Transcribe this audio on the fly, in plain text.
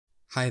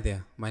Hi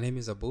there, my name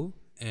is Abu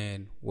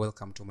and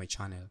welcome to my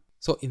channel.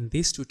 So in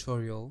this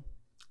tutorial,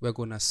 we're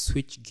gonna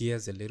switch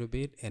gears a little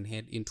bit and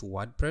head into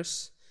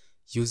WordPress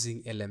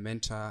using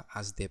Elementor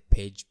as the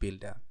page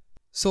builder.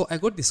 So I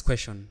got this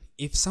question: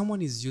 if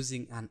someone is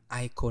using an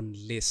icon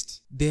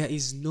list, there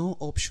is no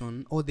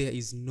option or there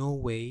is no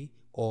way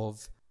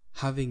of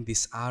having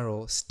this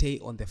arrow stay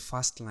on the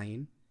first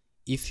line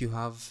if you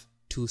have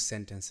two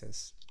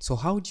sentences. So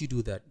how do you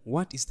do that?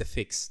 What is the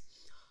fix?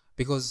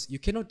 Because you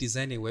cannot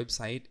design a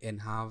website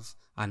and have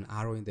an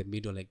arrow in the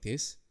middle like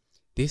this.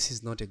 This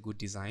is not a good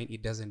design.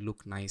 It doesn't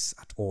look nice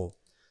at all.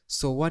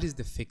 So what is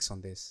the fix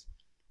on this?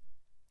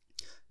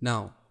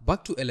 Now,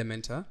 back to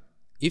Elementor.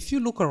 If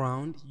you look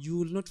around, you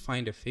will not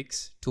find a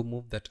fix to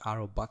move that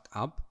arrow back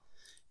up.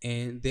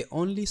 And the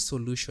only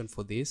solution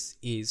for this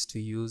is to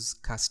use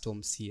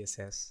custom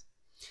CSS.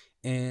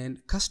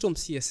 And custom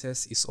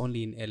CSS is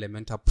only in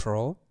Elementor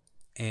Pro.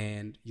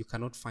 And you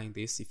cannot find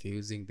this if you're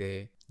using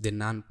the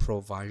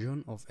non-pro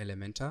version of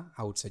Elementor.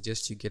 I would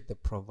suggest you get the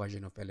pro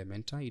version of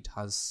Elementor. It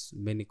has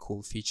many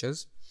cool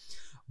features.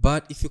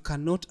 But if you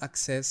cannot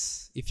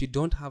access, if you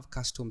don't have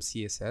custom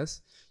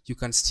CSS, you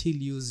can still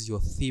use your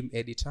theme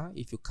editor.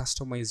 If you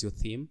customize your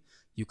theme,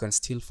 you can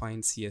still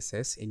find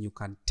CSS and you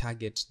can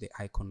target the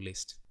icon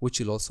list, which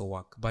will also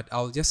work. But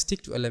I'll just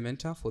stick to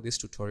Elementor for this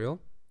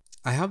tutorial.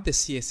 I have the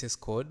CSS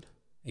code.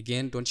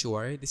 Again, don't you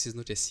worry, this is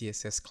not a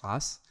CSS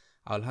class.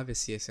 I'll have a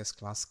CSS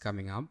class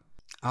coming up.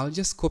 I'll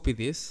just copy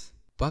this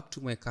back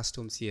to my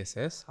custom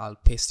CSS. I'll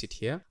paste it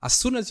here. As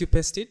soon as you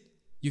paste it,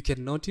 you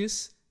can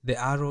notice the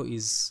arrow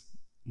is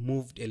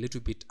moved a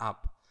little bit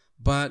up,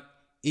 but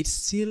it's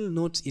still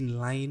not in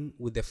line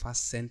with the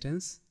first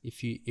sentence.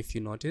 If you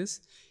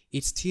notice,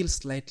 it's still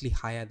slightly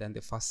higher than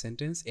the first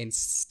sentence, and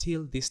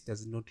still this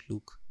does not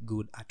look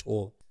good at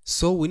all.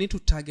 So we need to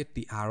target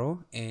the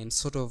arrow and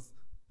sort of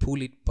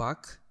pull it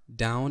back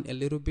down a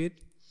little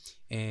bit.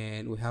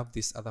 And we have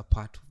this other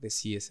part of the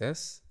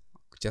CSS.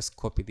 Just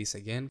copy this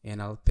again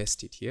and I'll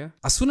paste it here.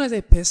 As soon as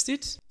I paste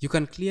it, you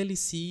can clearly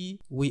see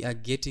we are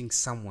getting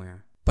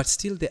somewhere, but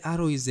still the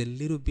arrow is a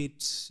little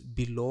bit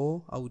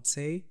below, I would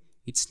say.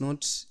 It's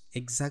not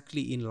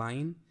exactly in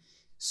line.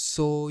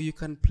 So you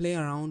can play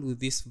around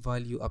with this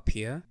value up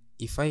here.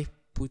 If I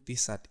put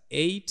this at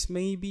 8,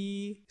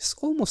 maybe it's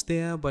almost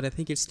there, but I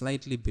think it's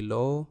slightly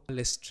below.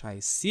 Let's try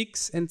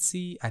 6 and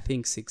see. I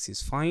think 6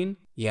 is fine.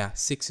 Yeah,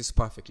 6 is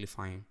perfectly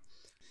fine.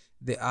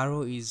 The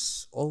arrow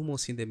is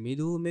almost in the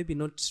middle, maybe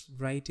not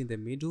right in the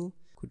middle.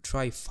 Could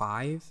try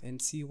 5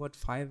 and see what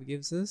 5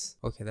 gives us.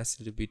 Okay, that's a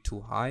little bit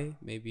too high.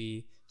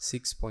 Maybe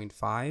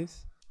 6.5.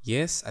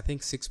 Yes, I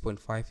think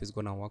 6.5 is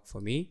gonna work for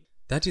me.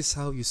 That is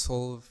how you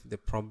solve the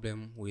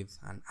problem with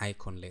an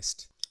icon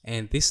list.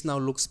 And this now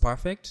looks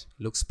perfect,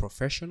 looks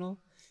professional,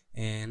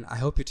 and I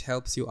hope it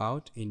helps you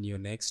out in your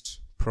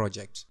next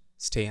project.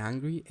 Stay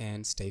hungry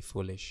and stay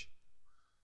foolish.